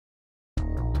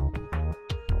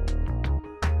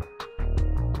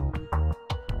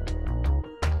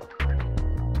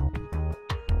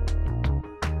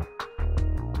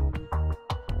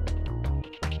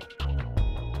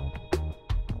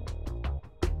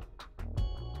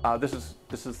This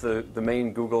is the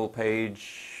main Google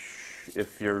page.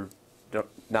 If you're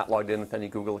not logged in with any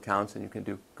Google accounts, and you can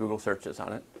do Google searches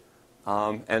on it.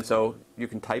 And so you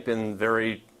can type in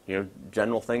very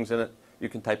general things in it. You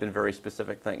can type in very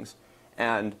specific things.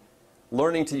 And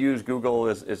learning to use Google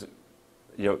is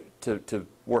to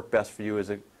work best for you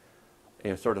is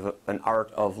sort of an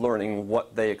art of learning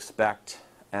what they expect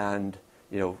and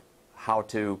how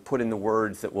to put in the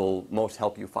words that will most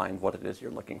help you find what it is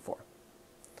you're looking for.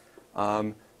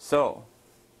 So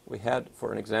we had,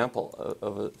 for an example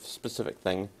of a specific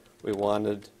thing, we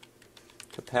wanted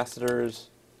capacitors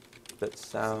that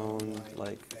sound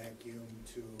like vacuum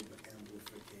tube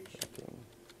amplification. Vacuum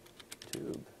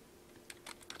tube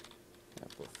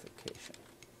amplification.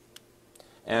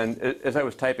 And as I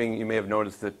was typing, you may have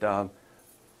noticed that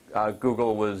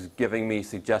Google was giving me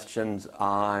suggestions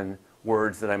on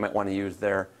words that I might want to use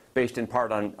there, based in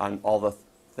part on all the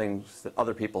things that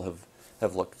other people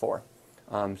have looked for.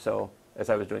 So as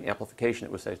I was doing amplification,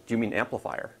 it would say, do you mean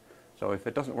amplifier? So if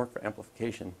it doesn't work for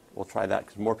amplification, we'll try that,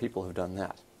 because more people have done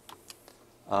that.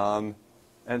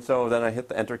 And so then I hit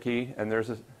the Enter key, and there's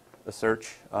a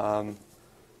search. Let me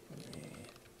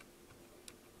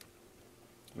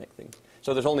make things.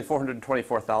 So there's only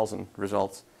 424,000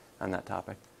 results on that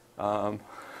topic.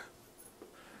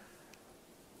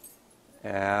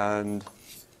 And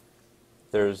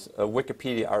there's a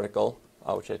Wikipedia article,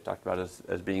 which I talked about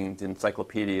as being the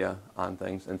encyclopedia on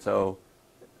things. And so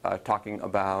talking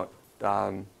about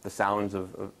the sounds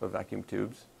of vacuum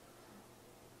tubes.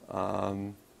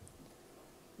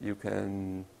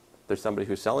 There's somebody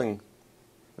who's selling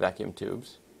vacuum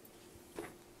tubes.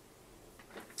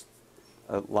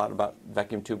 A lot about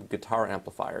vacuum tube guitar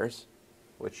amplifiers,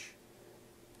 which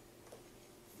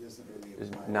Doesn't really is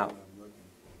apply now to what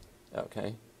I'm looking.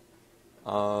 okay.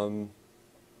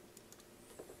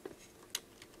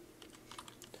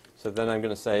 So then I'm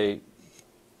going to say,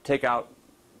 take out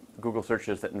Google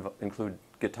searches that include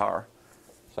guitar.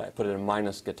 So I put it in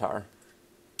minus guitar.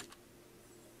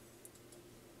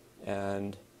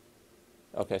 And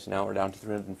okay, so now we're down to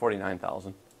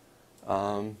 349,000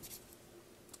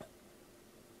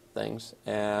 things.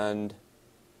 And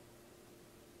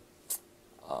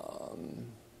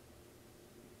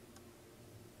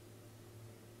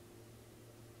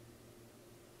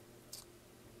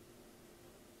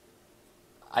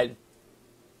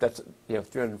that's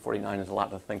 349 is a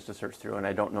lot of things to search through, and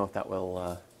I don't know if that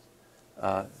will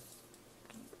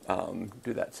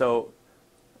do that. So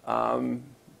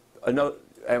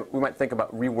we might think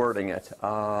about rewording it.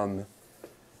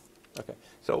 Okay.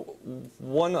 So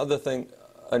one other thing,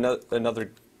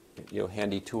 another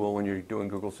handy tool when you're doing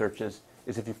Google searches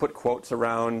is if you put quotes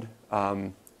around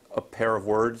a pair of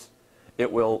words,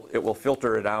 it will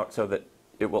filter it out so that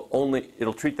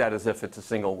it'll treat that as if it's a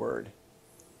single word.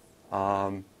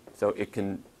 So it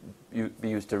can be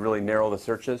used to really narrow the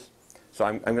searches. So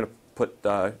I'm going to put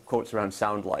quotes around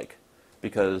sound like,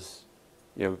 because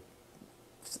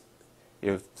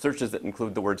searches that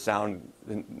include the word sound,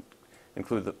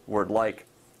 include the word like,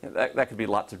 that could be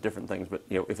lots of different things. But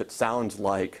if it sounds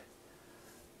like,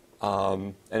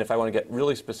 and if I want to get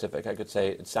really specific, I could say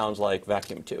it sounds like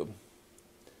vacuum tube.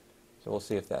 So we'll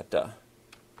see if that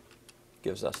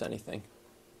gives us anything.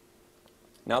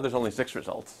 Now there's only 6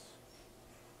 results.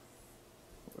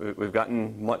 We've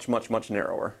gotten much, much, much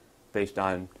narrower based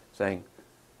on saying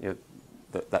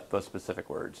those specific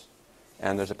words.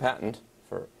 And there's a patent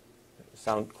for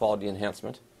sound quality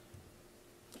enhancement.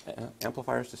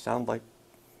 Amplifiers to sound like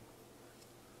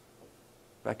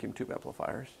vacuum tube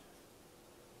amplifiers.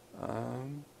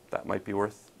 That might be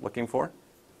worth looking for.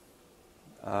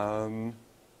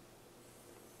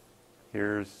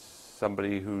 Here's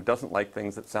somebody who doesn't like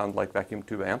things that sound like vacuum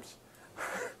tube amps.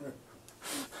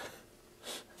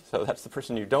 So that's the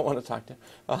person you don't want to talk to.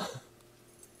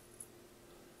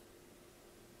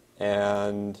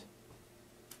 And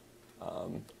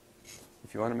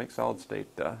if you want to make solid state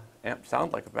amps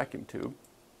sound like a vacuum tube,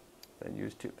 then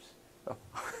use tubes. So.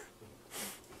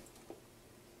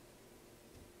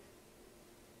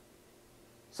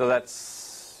 So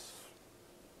that's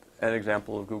an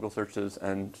example of Google searches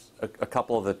and a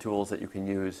couple of the tools that you can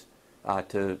use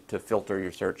to filter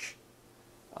your search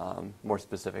more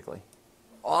specifically.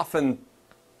 Often,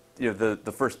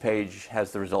 the first page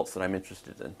has the results that I'm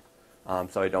interested in,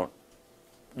 so I don't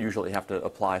usually have to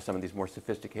apply some of these more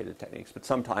sophisticated techniques. But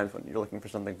sometimes when you're looking for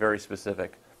something very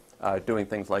specific, doing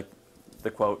things like the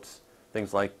quotes,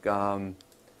 things like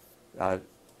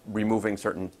removing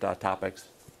certain topics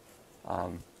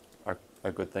are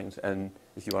good things. And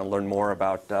if you want to learn more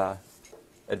about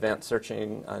advanced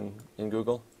searching in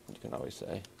Google, you can always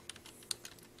say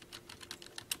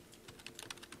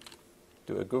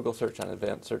do a Google search on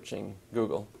advanced searching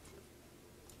Google.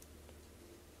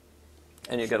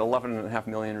 And you get 11.5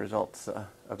 million results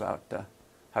about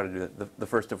how to do it. The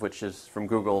first of which is from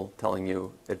Google telling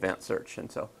you advanced search.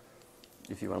 And so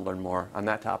if you want to learn more on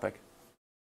that topic.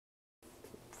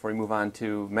 Before we move on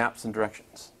to maps and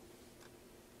directions.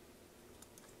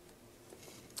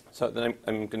 So then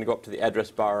I'm going to go up to the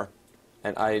address bar,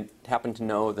 and I happen to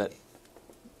know that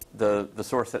the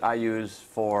source that I use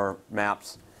for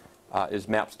maps is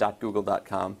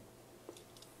maps.google.com.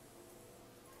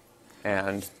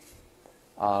 And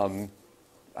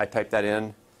I typed that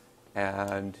in,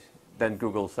 and then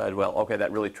Google said, well, okay,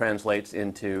 that really translates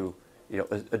into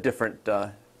a different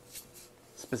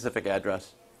specific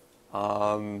address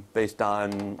based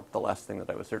on the last thing that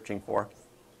I was searching for.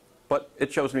 But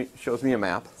it shows me a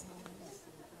map.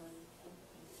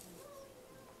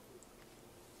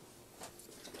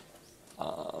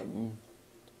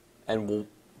 And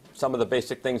some of the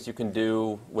basic things you can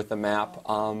do with the map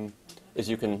is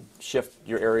you can shift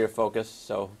your area of focus.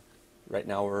 So right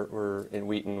now we're in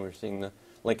Wheaton. We're seeing the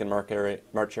Lincoln Marsh area.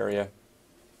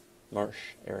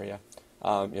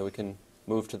 We can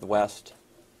move to the west,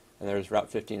 and there's Route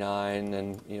 59,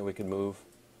 and we can move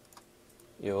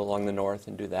along the north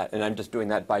and do that. And I'm just doing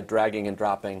that by dragging and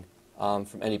dropping from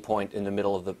any point in the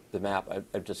middle of the map.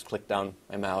 I've just clicked down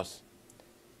my mouse,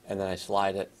 and then I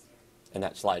slide it, and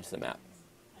that slides the map.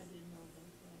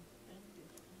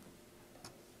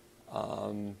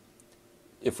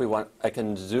 If we want, I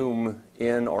can zoom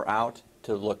in or out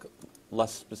to look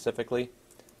less specifically.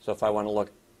 So if I want to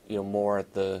look, more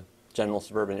at the general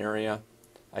suburban area,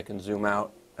 I can zoom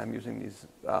out. I'm using these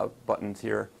buttons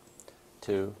here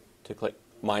to click.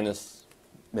 Minus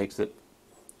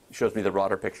shows me the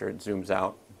broader picture. It zooms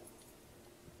out,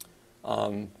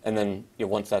 and then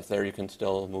once that's there, you can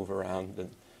still move around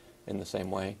in the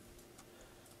same way.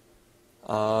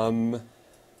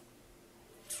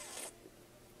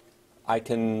 I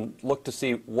can look to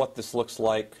see what this looks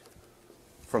like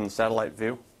from the satellite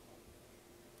view,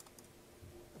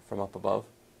 from up above.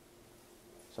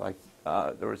 So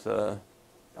there was an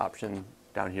option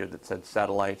down here that said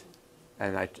satellite,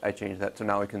 and I changed that. So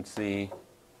now I can see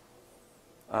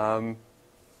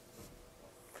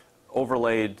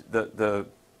overlaid the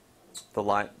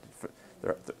line.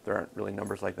 There aren't really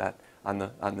numbers like that on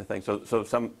the thing. So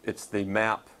it's the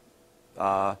map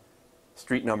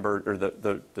street number or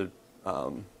the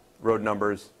road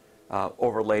numbers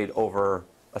overlaid over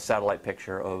a satellite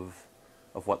picture of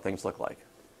what things look like,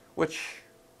 which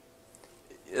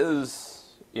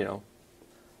is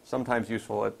sometimes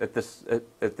useful. At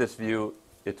this view,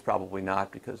 it's probably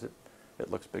not because it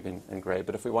looks big and gray.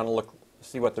 But if we want to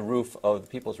see what the roof of the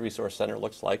People's Resource Center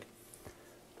looks like,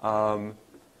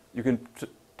 you can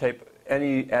type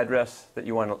any address that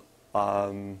you want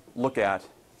to look at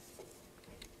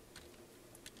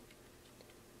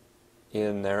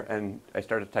in there, and I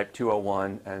started to type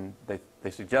 201, and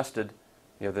they suggested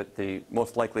that the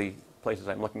most likely places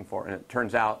I'm looking for, and it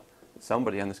turns out that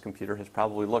somebody on this computer has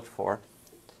probably looked for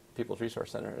People's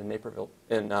Resource Center in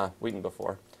Wheaton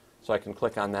before. So I can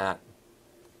click on that,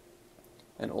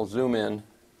 and it will zoom in,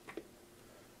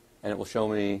 and it will show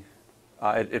me.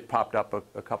 It popped up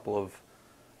a couple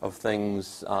of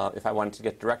things. If I wanted to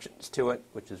get directions to it,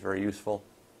 which is very useful,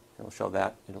 and we'll show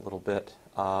that in a little bit.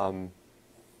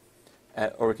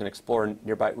 Or we can explore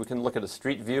nearby. We can look at a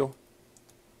street view,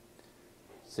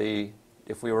 see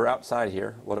if we were outside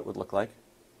here, what it would look like.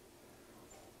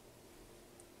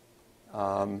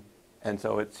 And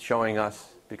so it's showing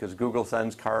us, because Google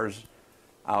sends cars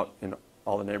out in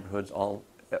all the neighborhoods, all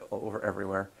over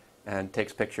everywhere, and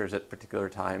takes pictures at particular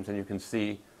times, and you can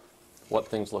see what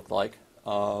things look like.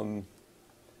 So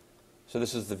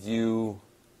this is the view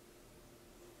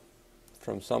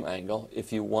from some angle.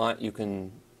 If you want, you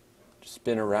can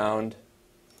spin around,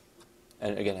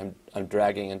 and again, I'm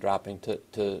dragging and dropping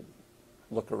to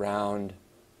look around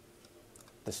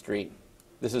the street.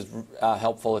 This is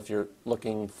helpful if you're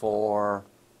looking for,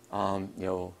 a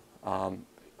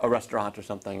restaurant or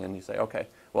something, and you say, okay,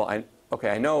 well, I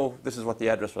know this is what the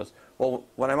address was. Well,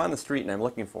 when I'm on the street and I'm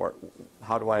looking for it,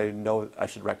 how do I know I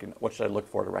should recognize? What should I look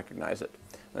for to recognize it?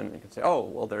 And you can say, oh,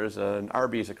 well, there's an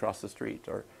Arby's across the street,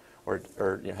 or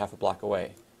half a block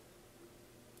away.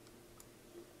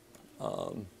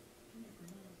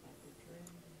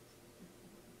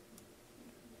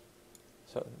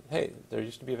 So, hey, there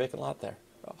used to be a vacant lot there.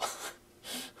 Oh.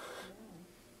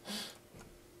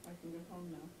 I can go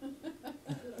home now.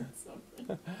 That's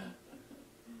something.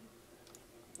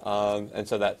 And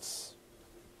so that's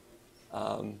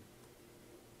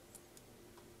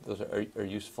those are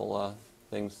useful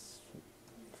things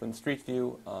from Street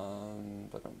View.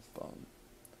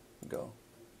 Go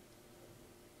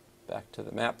back to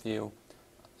the map view.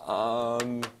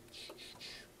 And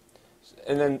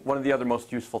then one of the other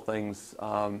most useful things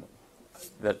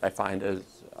that I find is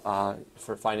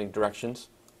for finding directions.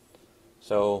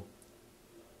 So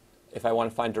if I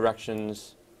want to find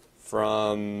directions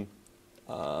from,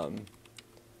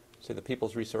 say, the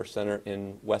People's Resource Center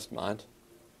in Westmont,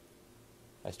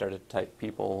 I started to type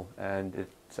people, and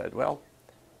it said, well,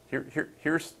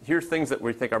 here's things that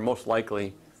we think are most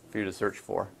likely for you to search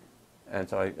for. And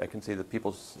so I can see the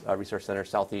People's Resource Center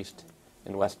Southeast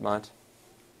in Westmont.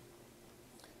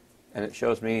 And it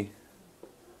shows me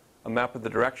a map of the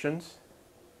directions.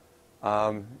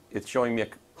 It's showing me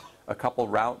a couple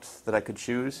routes that I could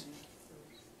choose.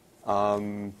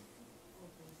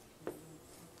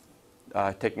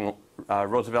 Taking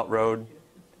Roosevelt Road,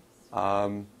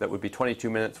 that would be 22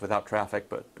 minutes without traffic,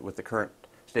 but with the current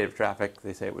state of traffic,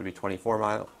 they say it would be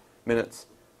 24 minutes.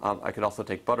 I could also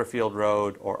take Butterfield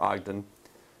Road or Ogden.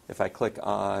 If I click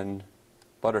on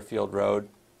Butterfield Road,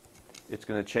 it's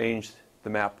going to change the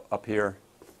map up here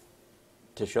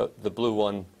to show the blue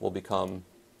one will become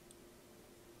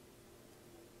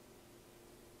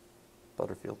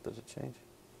Butterfield. Does it change?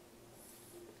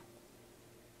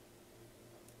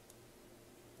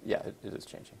 Yeah, it is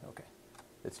changing. Okay.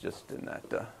 It's just in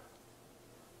that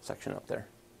section up there.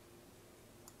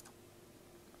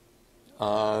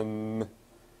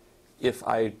 If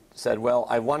I said, well,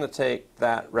 I want to take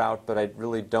that route, but I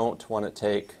really don't want to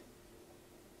take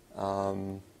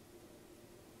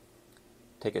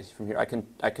it from here. I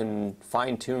can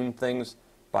fine-tune things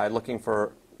by looking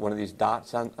for one of these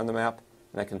dots on the map,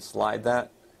 and I can slide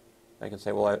that. I can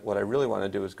say, well, what I really want to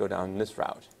do is go down this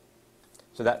route.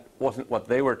 So that wasn't what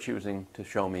they were choosing to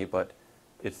show me, but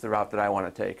it's the route that I want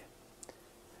to take.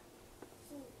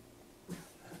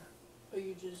 Oh,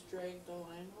 you just dragged the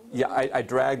line over? Yeah, I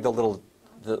dragged the little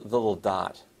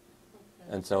dot, Okay.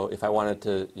 and so if I wanted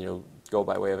to go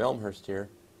by way of Elmhurst here,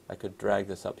 I could drag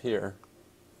this up here,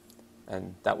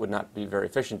 and that would not be very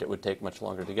efficient. It would take much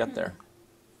longer to get there.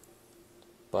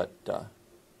 But so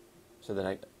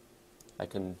then I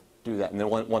can do that, and then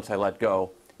once I let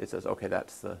go, it says, okay,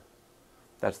 that's the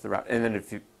route. And then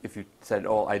if you said,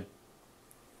 oh, I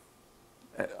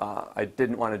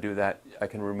didn't want to do that, I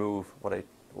can remove what I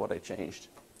changed.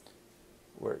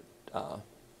 Where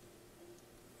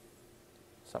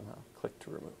somehow click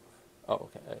to remove. Oh,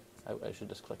 okay. I should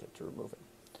just click it to remove it.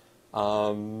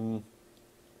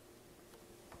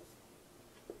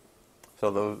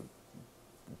 So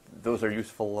those are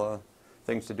useful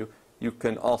things to do. You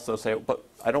can also say, but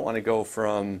I don't want to go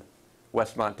from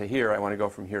Westmont to here. I want to go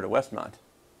from here to Westmont.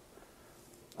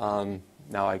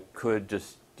 Now I could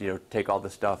just take all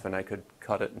this stuff and I could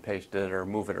cut it and paste it or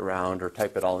move it around or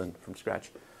type it all in from scratch.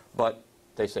 But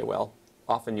they say, well,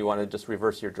 often you want to just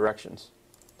reverse your directions.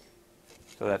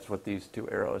 So that's what these two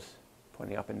arrows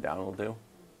pointing up and down will do.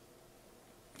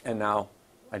 And now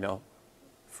I know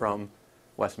from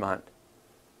Westmont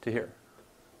to here.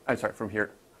 I'm sorry, from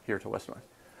here to Westmont.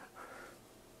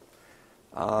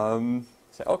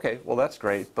 Say, okay, well that's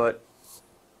great, but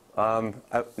I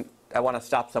want to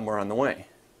stop somewhere on the way.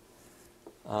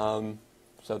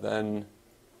 So then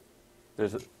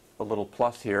there's a little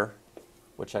plus here,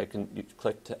 which I can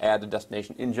click to add a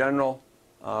destination. In general,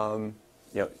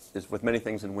 is with many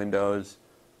things in Windows,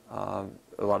 a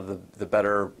lot of the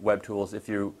better web tools, if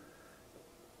you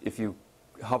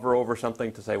hover over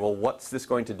something to say, well, what's this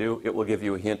going to do? It will give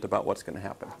you a hint about what's going to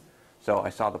happen. So I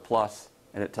saw the plus,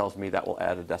 and it tells me that will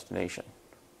add a destination.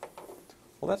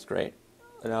 Well, that's great.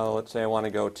 Now let's say I want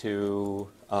to go to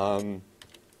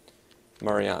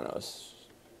Mariano's.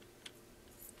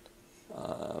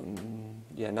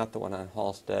 Yeah, not the one on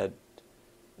Halstead,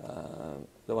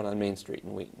 the one on Main Street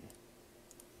in Wheaton.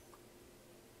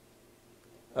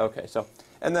 Okay, so,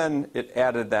 and then it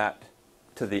added that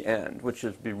to the end, which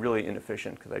would be really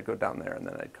inefficient because I'd go down there and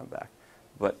then I'd come back.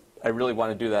 But I really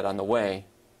want to do that on the way,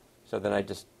 so then I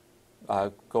just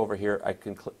go over here. I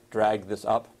can drag this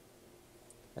up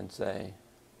and say,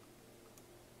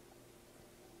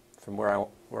 from where I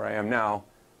am now,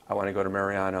 I want to go to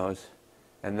Mariano's,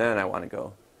 and then I want to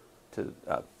go to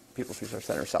People's Resource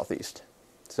Center Southeast.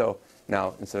 So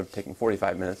now, instead of taking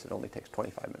 45 minutes, it only takes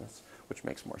 25 minutes, which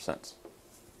makes more sense.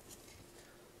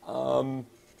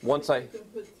 Once You can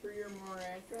put 3 or more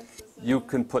addresses in you there?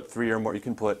 can put 3 or more. You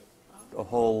can put a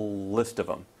whole list of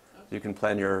them. You can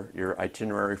plan your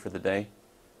itinerary for the day,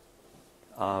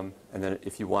 and then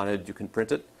if you wanted, you can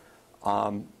print it.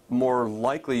 More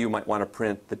likely, you might want to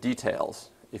print the details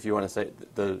if you want to say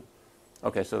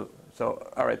okay, so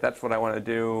all right, that's what I want to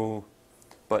do,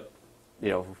 but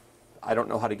I don't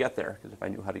know how to get there, because if I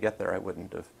knew how to get there, I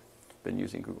wouldn't have been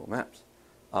using Google Maps.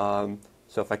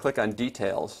 So if I click on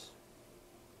details,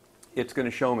 it's going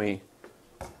to show me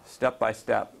step by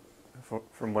step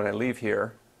from when I leave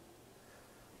here.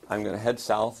 I'm going to head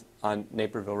south on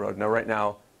Naperville Road. Now right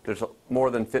now there's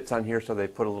more than fits on here, so they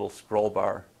put a little scroll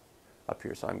bar up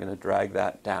here, so I'm going to drag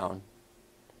that down.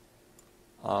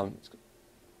 So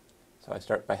I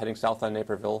start by heading south on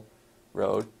Naperville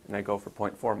Road, and I go for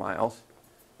 0.4 miles,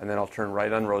 and then I'll turn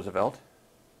right on Roosevelt,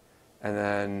 and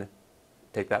then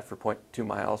take that for 0.2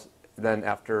 miles. Then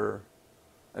I'll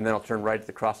turn right at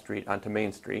the cross street onto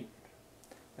Main Street,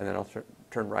 and then I'll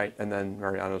turn right, and then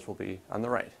Mariano's will be on the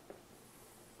right.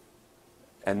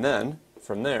 And then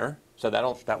from there, so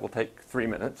that will take 3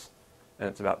 minutes, and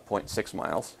it's about 0.6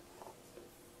 miles.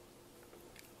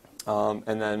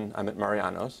 And then I'm at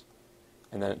Mariano's,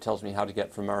 and then it tells me how to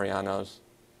get from Mariano's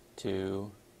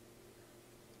to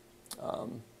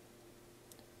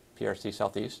PRC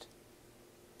Southeast.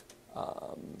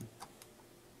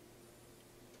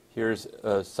 Here's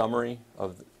a summary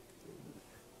of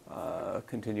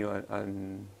continue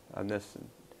on this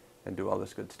and do all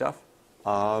this good stuff.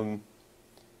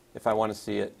 If I want to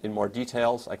see it in more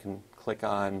details, I can click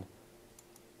on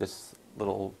this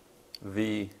little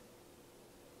V.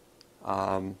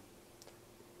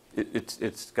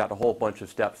 It's got a whole bunch of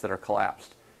steps that are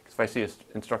collapsed. Because if I see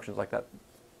instructions like that,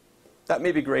 that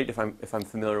may be great if I'm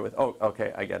familiar with. Oh,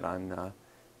 okay, I get on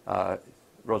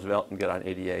Roosevelt and get on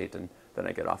 88, and then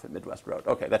I get off at Midwest Road.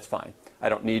 Okay, that's fine. I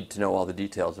don't need to know all the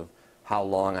details of how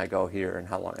long I go here and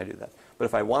how long I do that. But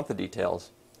if I want the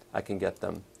details, I can get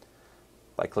them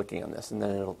by clicking on this, and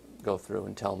then it'll go through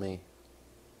and tell me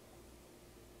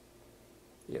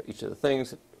each of the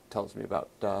things. It tells me about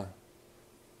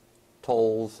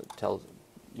tolls. It tells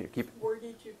Where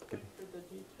did you click for the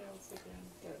details again?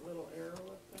 That little arrow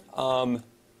up there?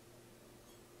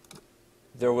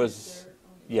 There was,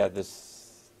 yeah,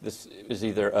 this is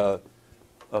either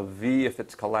a V if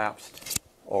it's collapsed,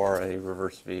 or a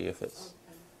reverse V if it's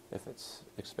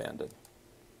expanded,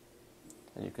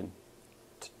 and you can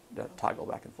toggle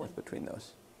back and forth between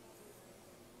those.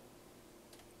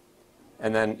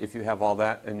 And then if you have all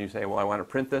that and you say, well, I want to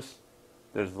print this,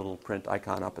 there's a little print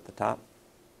icon up at the top.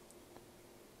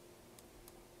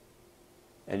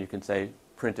 And you can say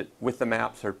print it with the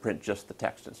maps or print just the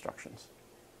text instructions.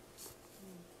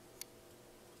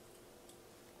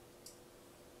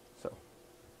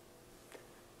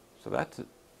 So that's an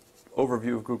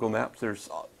overview of Google Maps. There's,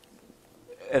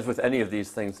 as with any of these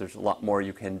things, there's a lot more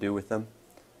you can do with them.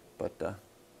 But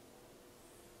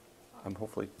I'm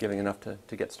hopefully giving enough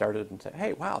to get started and say,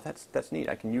 hey, wow, that's neat.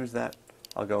 I can use that.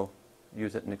 I'll go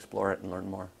use it and explore it and learn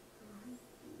more.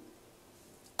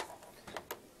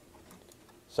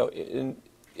 So in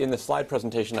the slide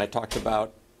presentation, I talked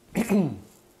about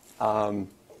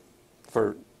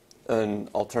for an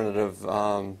alternative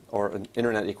or an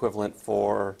internet equivalent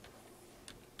for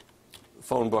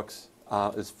phone books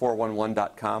is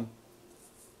 411.com.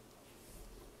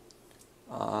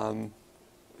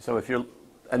 So if you're,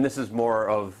 and this is more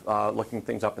of looking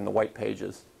things up in the white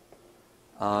pages.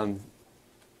 So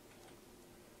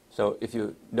if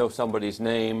you know somebody's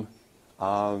name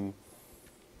and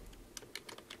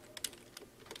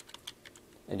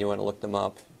you want to look them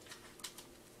up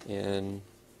in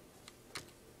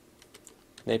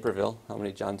Naperville, how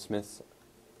many John Smiths?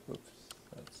 Oops,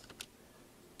 that's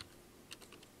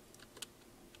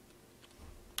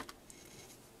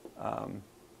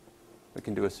we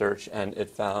can do a search, and it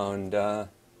found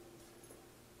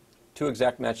 2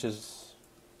 exact matches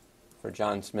for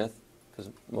John Smith, because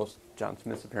most John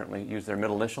Smiths apparently use their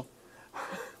middle initial,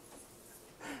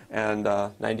 and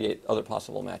 98 other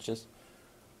possible matches.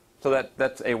 So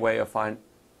that's a way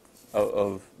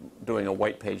of doing a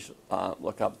white page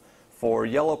lookup. For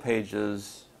yellow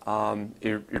pages,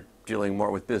 you're dealing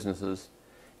more with businesses,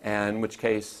 and in which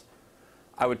case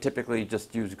I would typically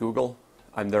just use Google.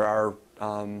 There are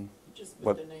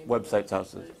websites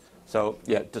out there. So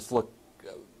yeah, just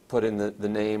put in the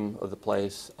name of the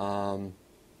place. Let me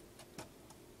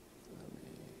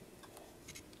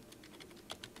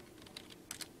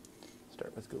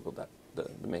start with Google,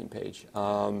 the main page.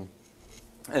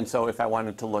 And so if I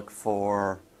wanted to look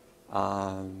for,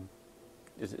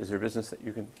 is there a business that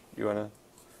you want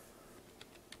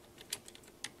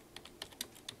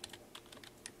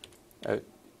to?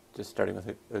 Just starting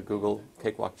with a Google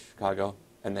Cakewalk Chicago,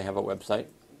 and they have a website,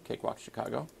 Cakewalk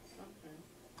Chicago.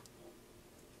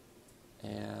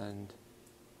 Okay. And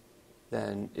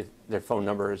then if their phone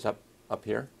number is up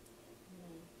here,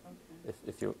 okay.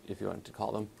 if you wanted to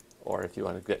call them, or if you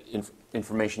want to get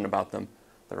information about them,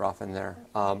 they're often there.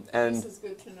 This And is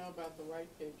good to know about the white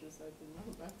pages. I didn't know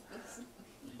about this.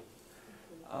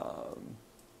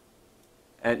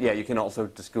 and yeah, you can also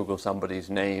just Google somebody's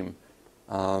name.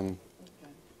 Okay.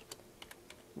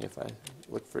 If I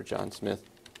look for John Smith,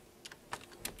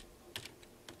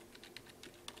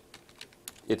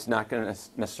 it's not going to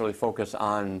necessarily focus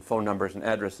on phone numbers and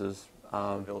addresses.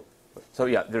 So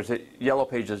yeah, there's a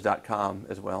yellowpages.com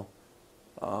as well.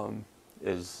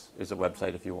 Is a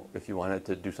website if you wanted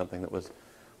to do something that was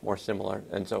more similar.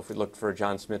 And so if we looked for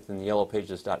John Smith in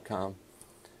yellowpages.com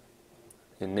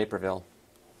in Naperville,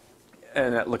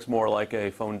 and that looks more like a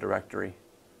phone directory,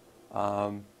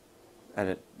 and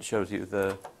it shows you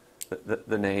the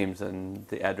names and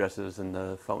the addresses and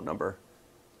the phone number,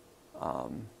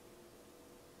 and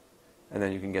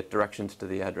then you can get directions to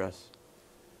the address.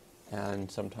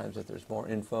 And sometimes if there's more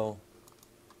info,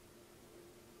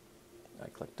 I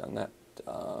clicked on that.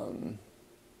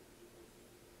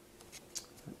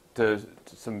 To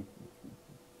some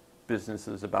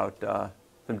businesses about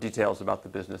some details about the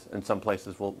business, and some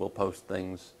places will post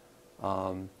things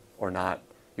or not.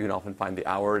 You can often find the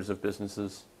hours of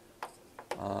businesses,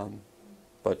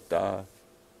 but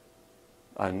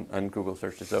on Google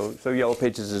searches. So Yellow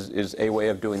Pages is a way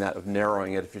of doing that, of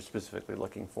narrowing it if you're specifically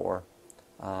looking for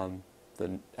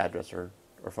the address or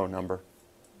phone number.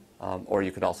 Or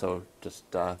you could also just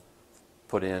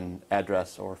put in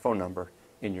address or phone number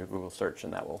in your Google search,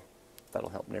 and that'll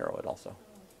help narrow it also.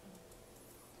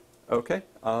 Okay.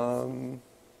 And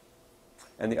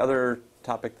the other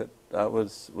topic that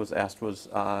was asked was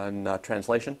on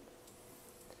translation.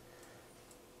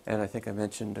 And I think I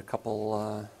mentioned a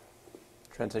couple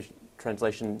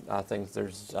translation things.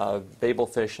 There's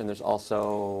Babelfish, and there's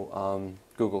also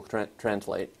Google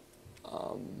Translate.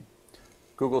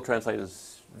 Google Translate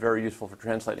is very useful for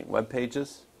translating web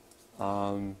pages,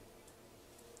 as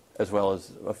well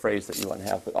as a phrase that you want to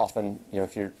have. But often,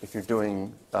 if you're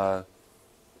doing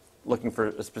looking for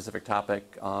a specific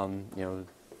topic,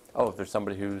 if there's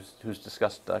somebody who's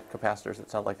discussed capacitors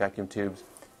that sound like vacuum tubes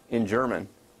in German.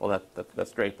 Well,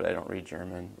 that's great, but I don't read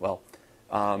German. Well,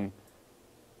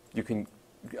 you can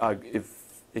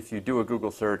if you do a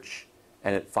Google search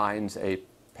and it finds a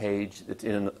page that's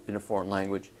in a foreign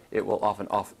language, it will often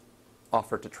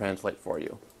offer to translate for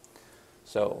you.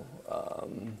 So,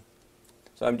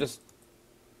 so I'm just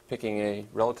picking a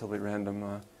relatively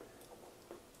random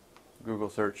Google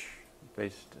search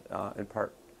based in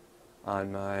part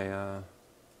on my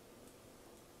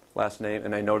last name,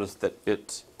 and I noticed that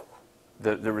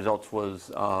the results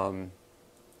was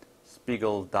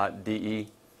spiegel.de,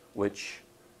 which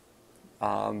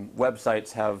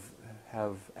websites have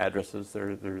addresses,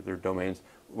 they're domains.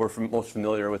 We're most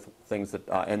familiar with things that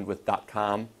end with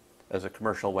 .com as a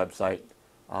commercial website,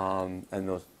 and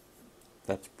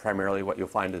that's primarily what you'll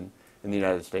find in the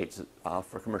United States.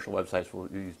 For commercial websites,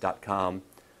 we'll use .com.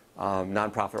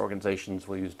 Nonprofit organizations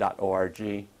will use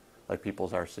 .org, like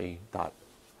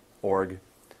peoplesrc.org.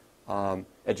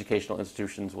 Educational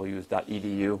institutions will use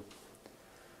 .edu.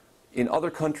 In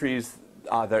other countries,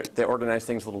 they organize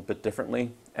things a little bit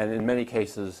differently, and in many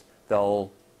cases,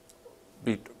 they'll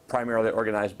be primarily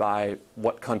organized by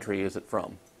what country is it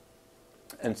from.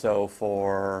 And so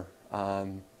for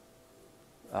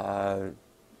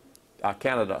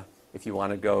Canada, if you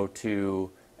want to go to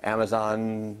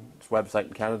Amazon's website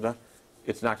in Canada,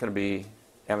 it's not going to be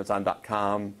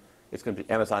Amazon.com, it's going to be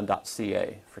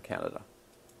Amazon.ca for Canada.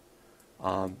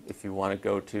 If you want to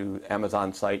go to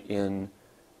Amazon site in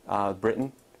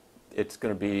Britain, it's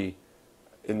going to be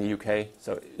in the UK,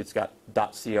 so it's got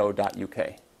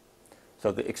 .co.uk.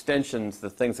 So the extensions, the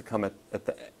things that come at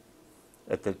the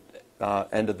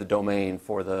end of the domain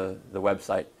for the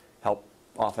website, help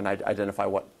often identify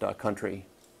what country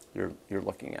you're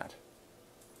looking at.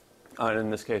 And in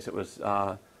this case, it was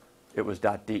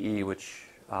 .de, which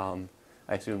I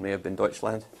assume may have been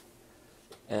Deutschland,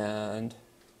 and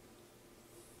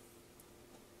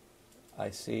I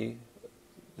see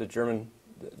the German,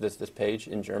 this page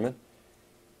in German,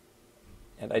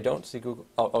 and I don't see Google.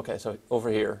 Oh, okay. So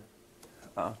over here,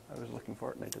 I was looking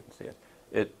for it and I didn't see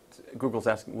it. Google's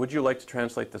asking, would you like to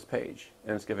translate this page?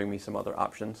 And it's giving me some other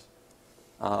options.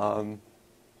 And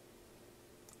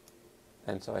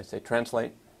so I say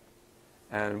translate,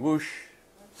 and whoosh.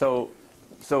 So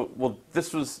well,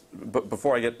 this was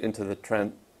before I get into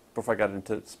before I got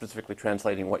into specifically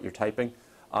translating what you're typing.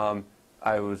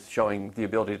 I was showing the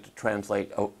ability to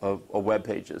translate a web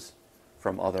pages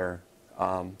from other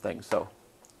things. So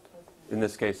in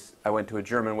this case, I went to a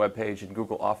German web page and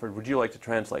Google offered, would you like to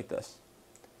translate this?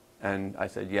 And I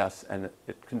said yes, and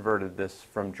it converted this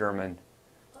from German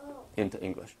into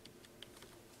English.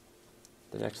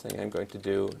 the next thing I'm going to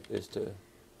do is to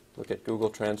look at Google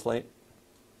Translate.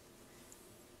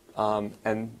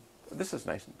 And this is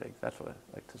nice and big. That's what I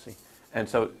like to see. And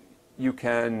so you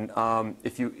can,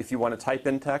 if you want to type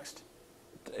in text,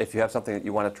 if you have something that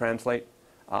you want to translate,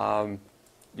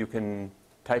 you can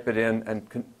type it in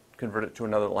and convert it to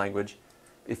another language.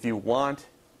 If you want,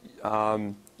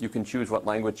 you can choose what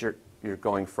language you're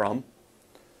going from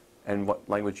and what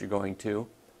language you're going to.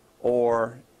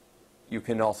 Or you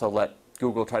can also let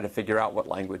Google try to figure out what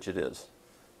language it is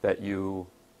that you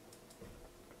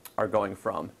are going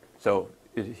from. So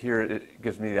here it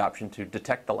gives me the option to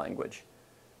detect the language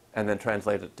and then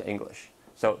translate it to English.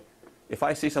 So if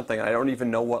I see something and I don't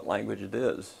even know what language it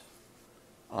is,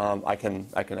 I can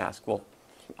ask, well,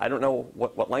 I don't know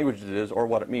what language it is or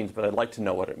what it means, but I'd like to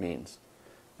know what it means.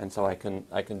 And so I can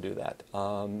do that.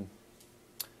 I'm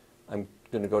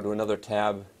going to go to another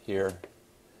tab here,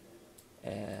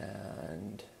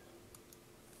 and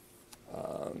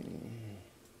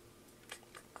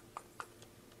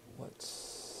what's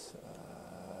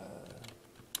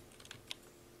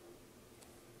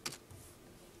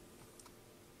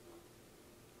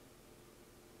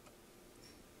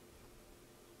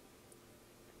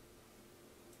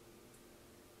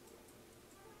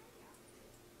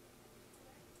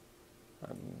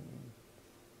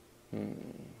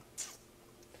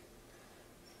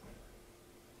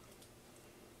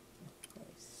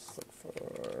let's look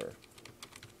for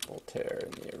Voltaire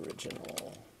in the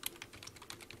original.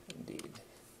 Indeed.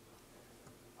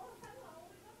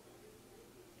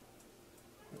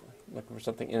 Looking for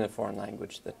something in a foreign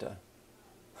language that.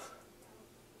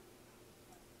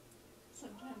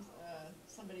 Sometimes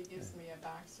somebody gives me a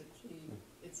box of tea.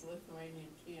 It's Lithuanian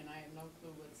tea, and I have no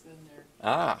clue what's in there.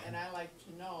 Ah. And I like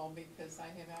to know because I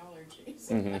have allergies.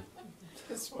 Mm-hmm.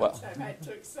 Just one Well. time I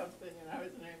took something and I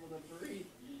wasn't able to breathe.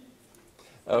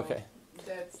 Okay.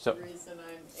 That's So- the reason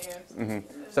I'm asking. Mhm.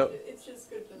 And So- it's just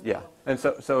good to know. Yeah, and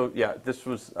so yeah, this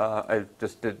was I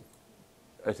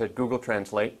said Google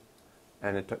Translate,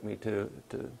 and it took me to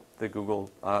the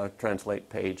Google Translate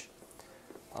page.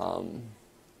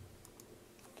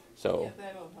 So Yeah,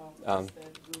 that'll help. um, Is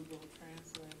that Google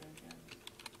Translate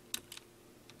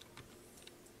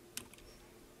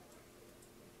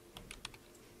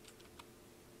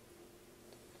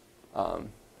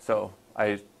again. so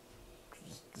I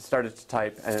started to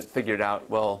type, and it figured out,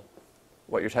 well,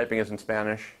 what you're typing is in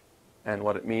Spanish, and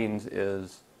what it means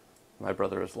is my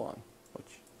brother is long,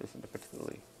 which isn't a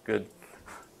particularly good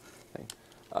thing.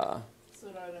 So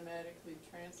it automatically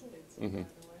translates it Mhm. right away.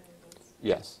 That's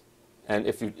Yes, and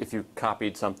if you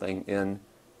copied something in,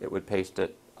 it would paste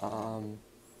it. Google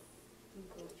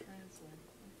Translate.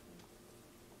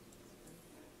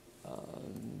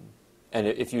 And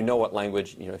if you know what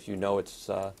language, if you know it's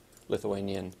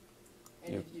Lithuanian,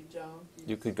 And You- if you don't,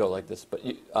 you could go like this. But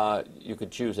you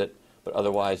could choose it, but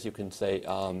otherwise you can say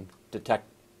detect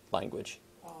language.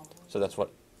 Oh, So that's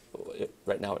what,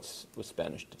 right now it's with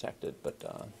Spanish detected, but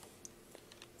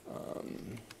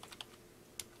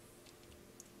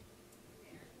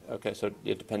okay, so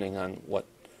depending on what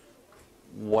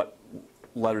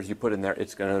letters you put in there,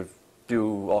 it's going to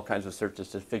do all kinds of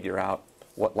searches to figure out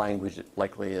what language it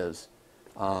likely is.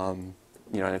 And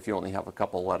if you only have a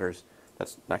couple letters,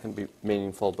 that's not going to be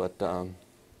meaningful, but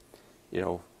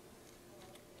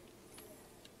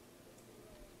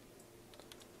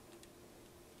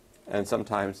and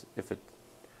sometimes if it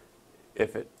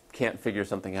can't figure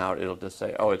something out, it'll just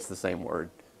say, oh, it's the same word.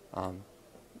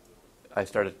 I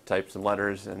started to type some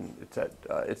letters, and it said,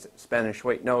 it's Spanish.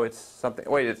 Wait, no, it's something.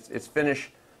 Wait, it's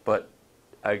Finnish, but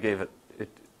I gave it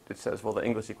says, well, the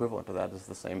English equivalent to that is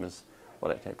the same as what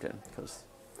I typed in, because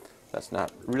that's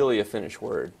not really a Finnish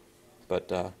word. But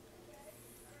yeah,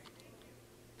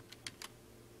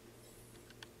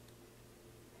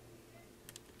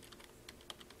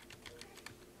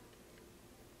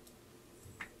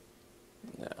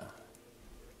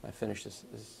 my Finnish is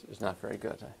not very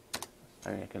good.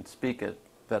 I mean, I can speak it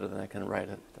better than I can write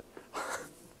it, but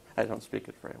I don't speak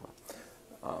it very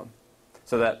well.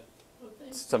 So that's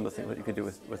some of the things that you can do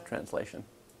with translation.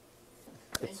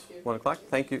 Thank It's you. 1 o'clock.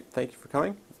 Thank you for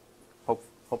coming.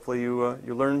 Hopefully you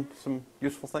learned some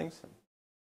useful things.